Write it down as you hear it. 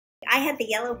I had the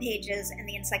Yellow Pages and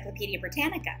the Encyclopedia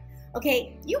Britannica.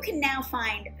 Okay, you can now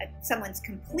find someone's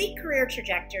complete career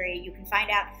trajectory. You can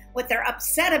find out what they're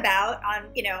upset about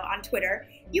on Twitter.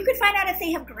 You can find out if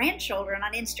they have grandchildren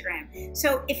on Instagram.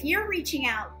 So if you're reaching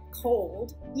out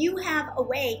cold, you have a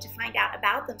way to find out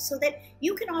about them so that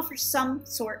you can offer some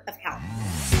sort of help.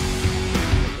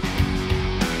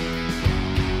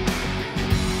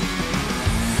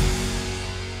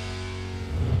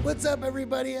 What's up,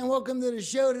 everybody, and welcome to the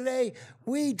show today.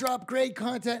 We drop great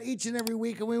content each and every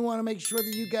week, and we want to make sure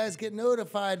that you guys get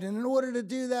notified. And in order to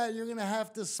do that, you're going to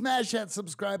have to smash that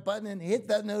subscribe button and hit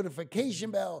that notification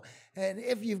bell. And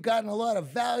if you've gotten a lot of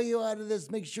value out of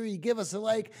this, make sure you give us a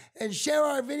like and share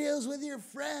our videos with your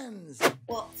friends.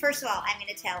 Well, first of all, I'm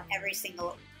going to tell every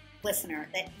single listener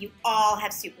that you all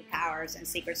have superpowers and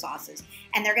secret sauces,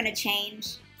 and they're going to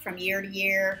change from year to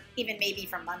year, even maybe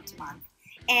from month to month.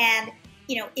 And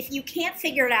if you can't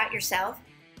figure it out yourself,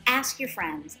 ask your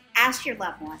friends, ask your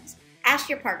loved ones, ask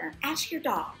your partner, ask your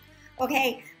dog,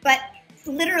 okay? But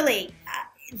literally,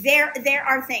 there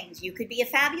are things. You could be a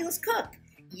fabulous cook.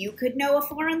 You could know a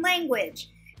foreign language.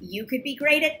 You could be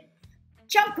great at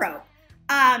jump rope.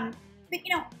 But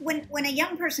when a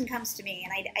young person comes to me,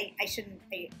 and I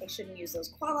shouldn't use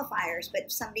those qualifiers, but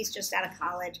somebody's just out of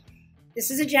college, this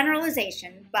is a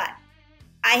generalization, but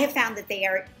I have found that they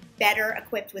are better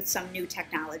equipped with some new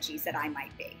technologies that I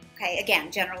might be. Okay,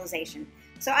 again, generalization.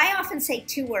 So I often say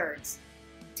two words,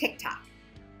 TikTok,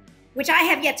 which I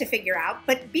have yet to figure out,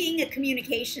 but being head of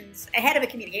a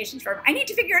communications firm, I need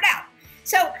to figure it out.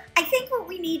 So I think what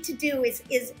we need to do is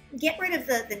get rid of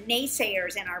the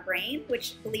naysayers in our brain,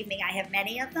 which, believe me, I have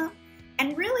many of them,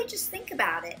 and really just think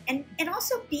about it. And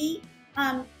also be,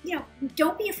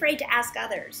 don't be afraid to ask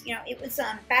others. It was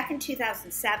back in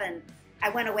 2007, I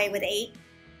went away with 8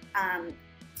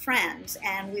 friends,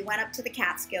 and we went up to the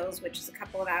Catskills, which is a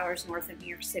couple of hours north of New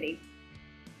York City.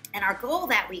 And our goal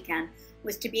that weekend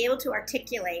was to be able to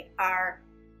articulate our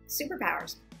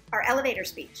superpowers, our elevator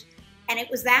speech. And it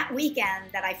was that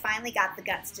weekend that I finally got the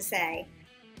guts to say,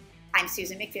 I'm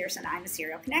Susan McPherson, I'm a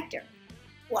serial connector.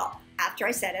 Well, after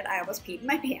I said it, I almost peed in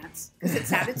my pants because it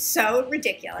sounded so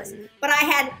ridiculous. But I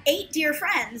had 8 dear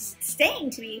friends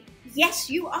saying to me, yes,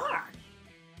 you are.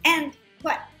 And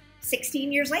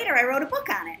 16 years later, I wrote a book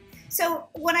on it. So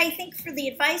what I think for the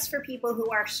advice for people who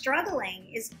are struggling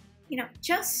is,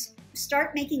 just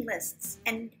start making lists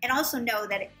and also know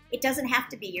that it doesn't have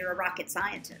to be you're a rocket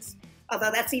scientist. Although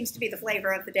that seems to be the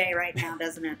flavor of the day right now,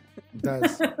 doesn't it? It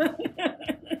does.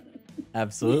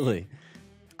 Absolutely.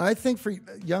 I think for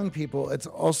young people, it's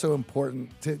also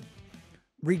important to,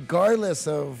 regardless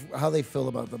of how they feel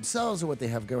about themselves or what they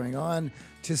have going on,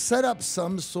 to set up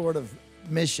some sort of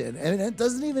mission. And it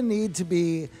doesn't even need to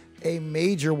be a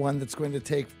major one that's going to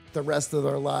take the rest of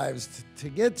their lives to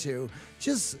get to.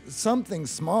 Just something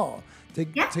small to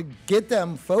get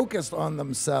them focused on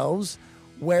themselves,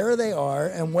 where they are,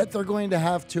 and what they're going to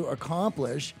have to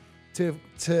accomplish to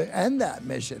end that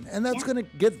mission. And that's going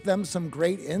to get them some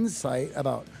great insight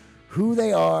about who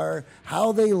they are,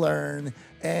 how they learn,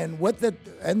 and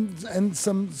and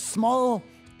some small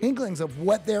inklings of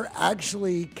what they're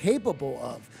actually capable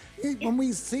of. When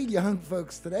we see young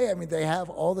folks today, I mean, they have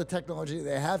all the technology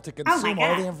they have to consume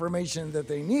all the information that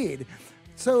they need.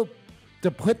 So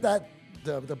to put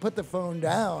the phone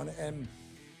down and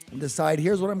decide,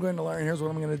 here's what I'm going to learn, here's what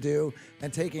I'm going to do,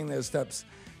 and taking those steps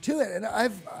to it. And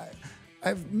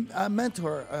I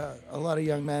mentor a lot of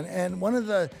young men, and one of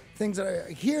the things that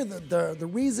I hear, the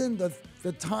reason,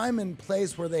 the time and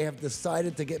place where they have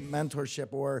decided to get mentorship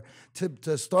or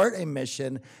to start a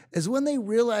mission is when they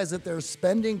realize that they're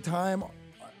spending time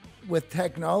with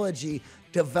technology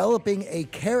developing a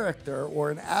character or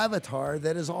an avatar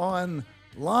that is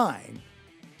online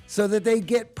so that they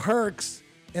get perks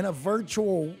in a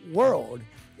virtual world.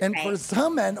 And for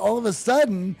some men, all of a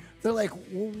sudden, they're like,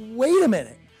 wait a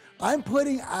minute. I'm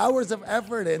putting hours of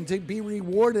effort in to be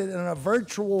rewarded in a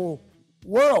virtual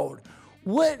world.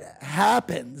 What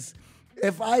happens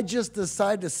if I just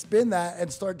decide to spin that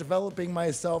and start developing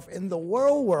myself in the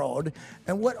real world?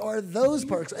 And what are those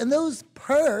perks? And those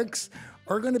perks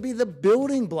are going to be the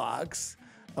building blocks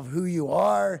of who you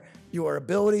are, your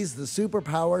abilities, the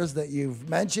superpowers that you've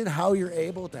mentioned, how you're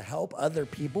able to help other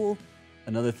people.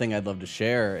 Another thing I'd love to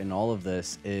share in all of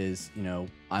this is,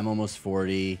 I'm almost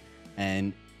 40,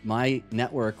 and my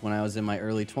network when I was in my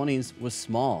early 20s was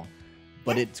small,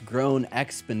 but it's grown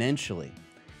exponentially,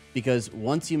 because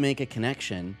once you make a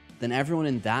connection, then everyone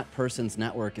in that person's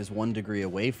network is 1 degree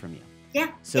away from you.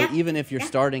 So even if you're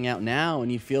starting out now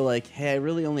and you feel like, hey, I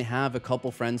really only have a couple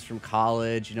friends from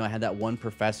college, I had that one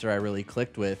professor I really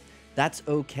clicked with, that's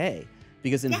okay.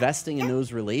 because investing in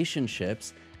those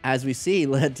relationships, as we see,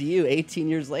 led to you 18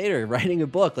 years later writing a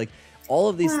book. Like, all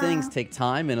of these things take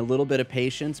time and a little bit of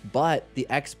patience, but the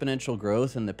exponential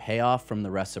growth and the payoff from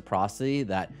the reciprocity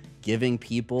that giving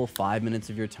people 5 minutes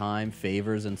of your time,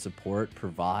 favors, and support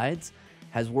provides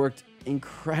has worked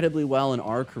incredibly well in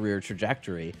our career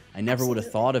trajectory. I never would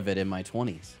have thought of it in my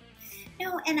 20s.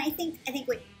 No, and I think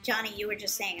what, Johnny, you were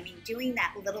just saying, I mean, doing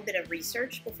that little bit of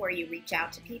research before you reach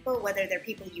out to people, whether they're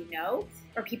people you know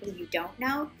or people you don't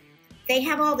know, they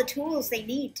have all the tools they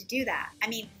need to do that. I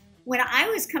mean, when I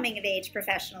was coming of age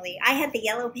professionally, I had the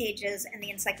Yellow Pages and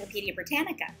the Encyclopedia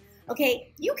Britannica.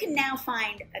 Okay, you can now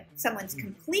find someone's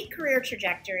complete career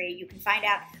trajectory. You can find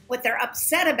out what they're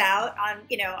upset about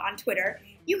on Twitter.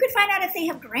 You can find out if they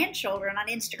have grandchildren on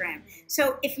Instagram.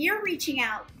 So if you're reaching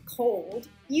out cold,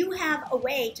 you have a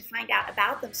way to find out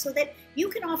about them so that you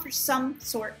can offer some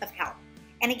sort of help.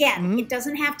 And again, it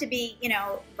doesn't have to be,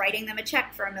 writing them a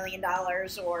check for $1 million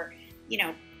or,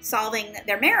 solving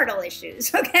their marital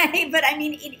issues, okay? But I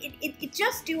mean, it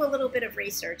just do a little bit of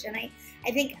research. And I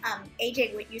think,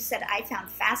 AJ, what you said, I found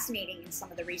fascinating in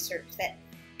some of the research that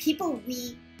people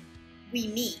we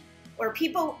meet or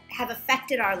people have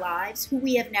affected our lives who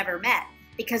we have never met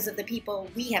because of the people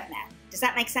we have met. Does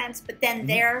that make sense? But then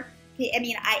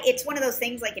it's one of those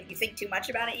things, like if you think too much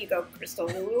about it, you go crystal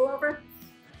Lulu over.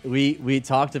 We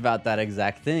talked about that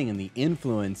exact thing and the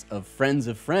influence of friends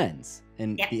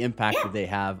and the impact that they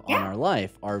have on our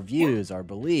life, our views, our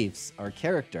beliefs, our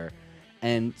character.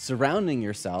 And surrounding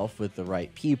yourself with the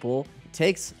right people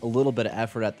takes a little bit of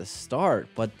effort at the start,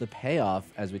 but the payoff,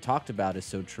 as we talked about, is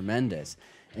so tremendous.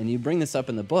 And you bring this up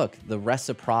in the book, the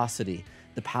reciprocity,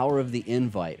 the power of the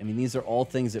invite. I mean, these are all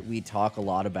things that we talk a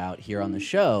lot about here on the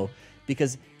show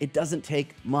because it doesn't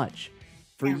take much.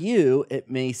 For you, it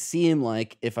may seem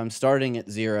like if I'm starting at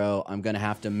zero, I'm going to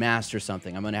have to master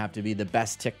something. I'm going to have to be the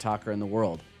best TikToker in the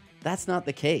world. That's not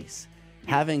the case.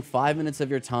 Having 5 minutes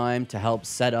of your time to help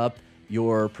set up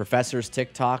your professor's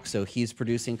TikTok so he's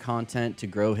producing content to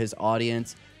grow his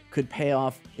audience could pay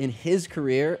off in his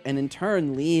career and in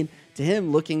turn lead to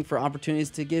him looking for opportunities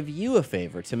to give you a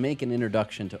favor, to make an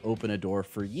introduction, to open a door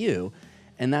for you.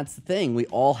 And that's the thing. We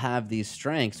all have these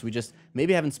strengths. We just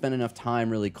maybe haven't spent enough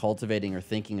time really cultivating or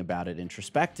thinking about it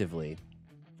introspectively.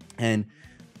 And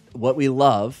what we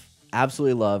love,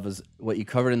 absolutely love, is what you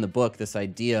covered in the book, this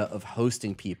idea of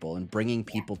hosting people and bringing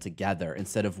people together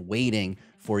instead of waiting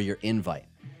for your invite.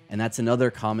 And that's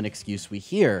another common excuse we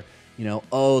hear,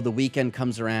 oh, the weekend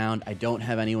comes around, I don't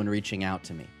have anyone reaching out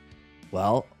to me.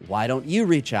 Well, why don't you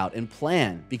reach out and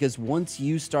plan? Because once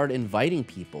you start inviting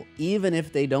people, even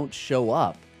if they don't show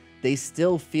up, they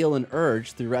still feel an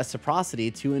urge through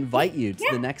reciprocity to invite you to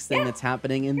the next thing that's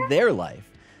happening in their life.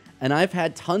 And I've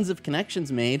had tons of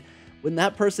connections made when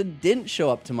that person didn't show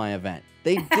up to my event.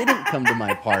 They didn't come to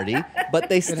my party, but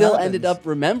they still ended up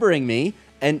remembering me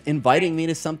and inviting me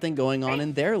to something going on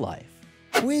in their life.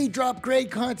 We drop great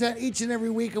content each and every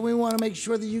week, and we want to make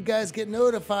sure that you guys get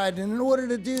notified. And in order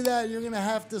to do that, you're going to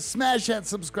have to smash that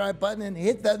subscribe button and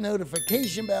hit that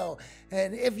notification bell.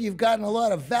 And if you've gotten a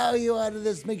lot of value out of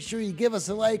this, make sure you give us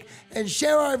a like and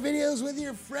share our videos with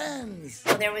your friends.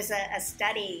 So there was a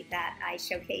study that I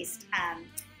showcased.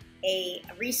 A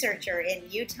researcher in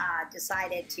Utah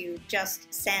decided to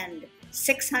just send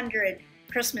 600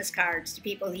 Christmas cards to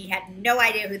people he had no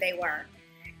idea who they were.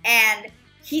 And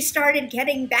he started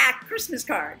getting back Christmas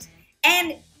cards.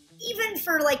 And even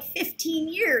for like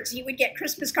 15 years, he would get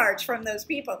Christmas cards from those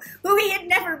people who he had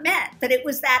never met, but it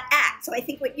was that act. So I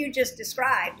think what you just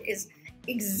described is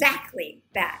exactly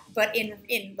that, but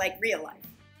in like real life.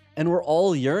 And we're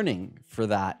all yearning for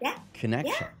that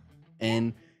connection.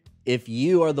 And if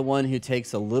you are the one who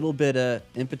takes a little bit of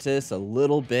impetus, a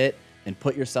little bit, and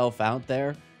put yourself out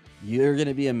there, you're going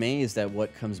to be amazed at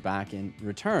what comes back in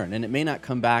return. And it may not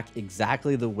come back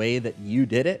exactly the way that you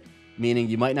did it, meaning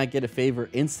you might not get a favor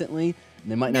instantly,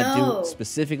 and they might not do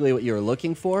specifically what you were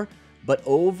looking for, but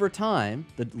over time,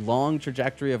 the long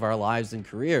trajectory of our lives and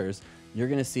careers, you're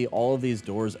going to see all of these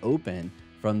doors open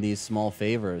from these small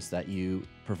favors that you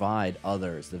provide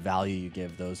others, the value you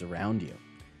give those around you.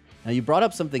 Now, you brought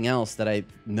up something else that I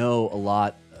know a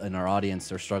lot in our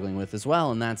audience are struggling with as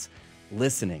well, and that's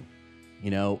listening.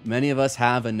 Many of us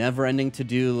have a never-ending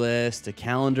to-do list, a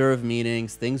calendar of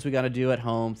meetings, things we got to do at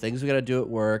home, things we got to do at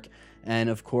work, and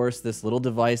of course, this little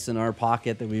device in our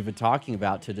pocket that we've been talking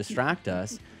about to distract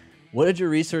us. What did your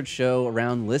research show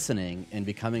around listening and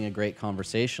becoming a great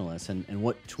conversationalist, and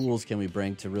what tools can we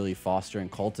bring to really foster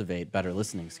and cultivate better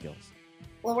listening skills?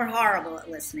 Well, we're horrible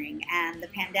at listening, and the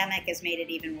pandemic has made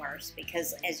it even worse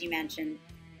because, as you mentioned,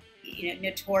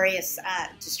 notorious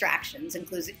distractions,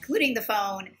 including the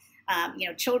phone,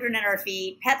 children at our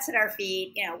feet, pets at our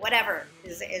feet, whatever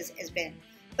has been.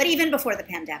 But even before the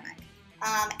pandemic.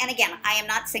 And again, I am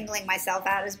not singling myself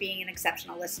out as being an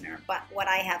exceptional listener, but what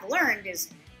I have learned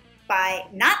is by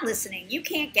not listening, you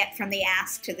can't get from the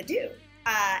ask to the do.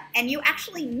 And you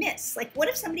actually miss. Like, what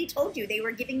if somebody told you they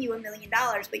were giving you $1 million,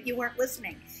 but you weren't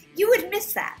listening? You would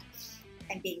miss that.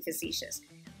 I'm being facetious.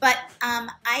 But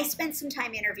I spent some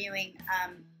time interviewing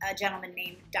a gentleman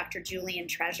named Dr. Julian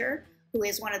Treasure, who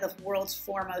is one of the world's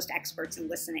foremost experts in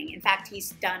listening. In fact,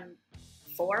 he's done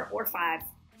 4 or 5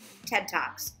 TED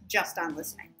Talks just on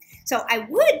listening. So I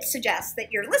would suggest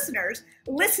that your listeners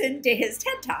listen to his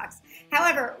TED Talks.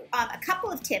 However, a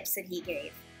couple of tips that he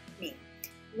gave me.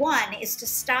 One is to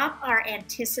stop our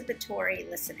anticipatory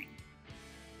listening.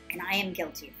 And I am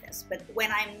guilty of this. But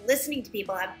when I'm listening to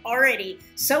people, I'm already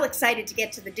so excited to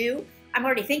get to the do, I'm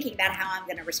already thinking about how I'm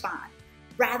going to respond,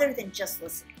 rather than just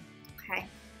listening, okay?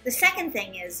 The second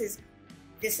thing is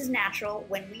this is natural.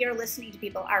 When we are listening to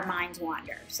people, our minds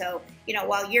wander. So,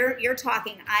 while you're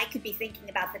talking, I could be thinking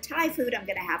about the Thai food I'm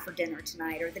going to have for dinner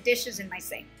tonight or the dishes in my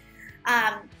sink.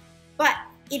 But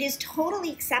it is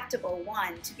totally acceptable,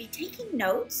 one, to be taking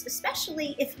notes,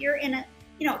 especially if you're in a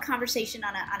conversation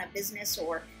on a business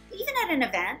or even at an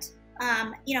event.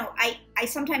 I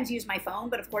sometimes use my phone,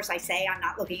 but of course I say I'm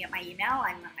not looking at my email.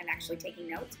 I'm actually taking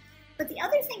notes. But the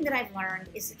other thing that I've learned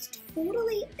is it's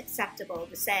totally acceptable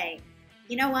to say,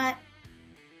 you know what?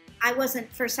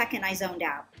 For a second, I zoned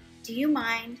out. Do you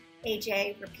mind,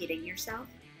 AJ, repeating yourself?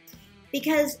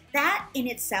 Because that in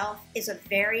itself is a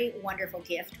very wonderful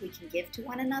gift we can give to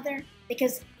one another.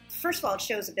 Because first of all, it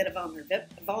shows a bit of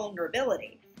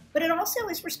vulnerability, but it also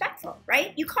is respectful,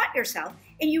 right? You caught yourself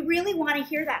and you really want to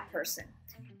hear that person.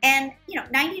 And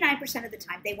 99% of the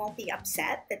time, they won't be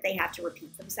upset that they have to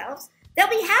repeat themselves. They'll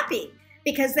be happy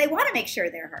because they want to make sure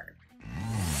they're heard.